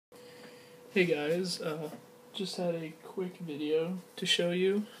Hey guys, just had a quick video to show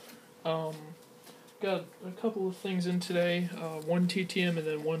you. Um, got a couple of things in today, one TTM and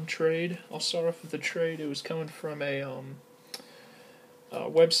then one trade. I'll start off with the trade. It was coming from a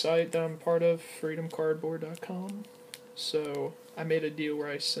website that I'm part of, freedomcardboard.com. So I made a deal where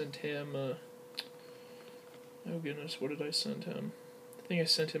I sent him, oh goodness, what did I send him? I think I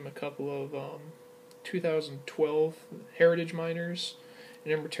sent him a couple of 2012 Heritage Miners,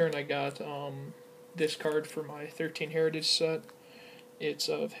 and in return I got this card for my 13 Heritage set. It's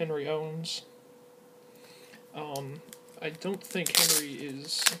of Henry Owens. I don't think Henry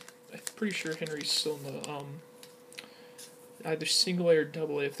is. I'm pretty sure Henry's still in the either single A or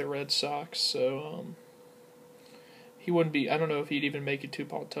double A if the Red Sox. So he wouldn't be. I don't know if he'd even make it to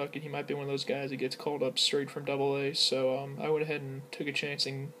Pawtucket. He might be one of those guys that gets called up straight from double A. So I went ahead and took a chance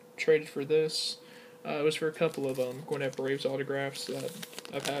and traded for this. It was for a couple of Gwinnett Braves autographs that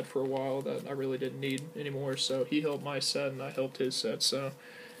I've had for a while that I really didn't need anymore. So he helped my set and I helped his set. So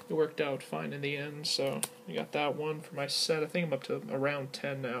it worked out fine in the end. So I got that one for my set. I think I'm up to around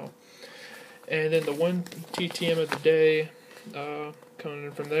 10 now. And then the one TTM of the day, coming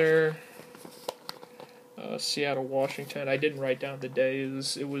in from there, Seattle, Washington. I didn't write down the day.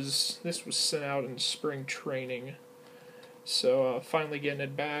 This was sent out in spring training. So finally getting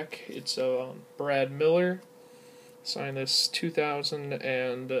it back. It's Brad Miller. Signed this 2000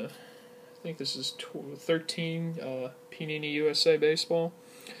 and I think this is 13 Panini USA baseball.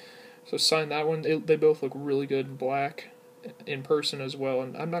 So signed that one. They both look really good in black in person as well.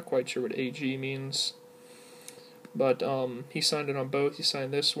 And I'm not quite sure what AG means. But he signed it on both. He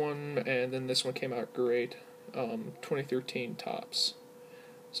signed this one, and then this one came out great. 2013 Topps.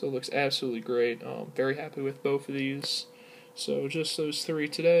 So it looks absolutely great. Very happy with both of these. So just those three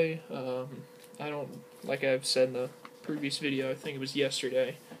today. I don't, like I've said in the previous video, I think it was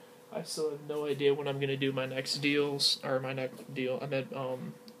yesterday, I still have no idea when I'm going to do my next deals, or my next deal. I'm at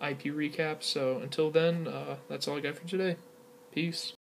IP recap, so until then, that's all I got for today. Peace.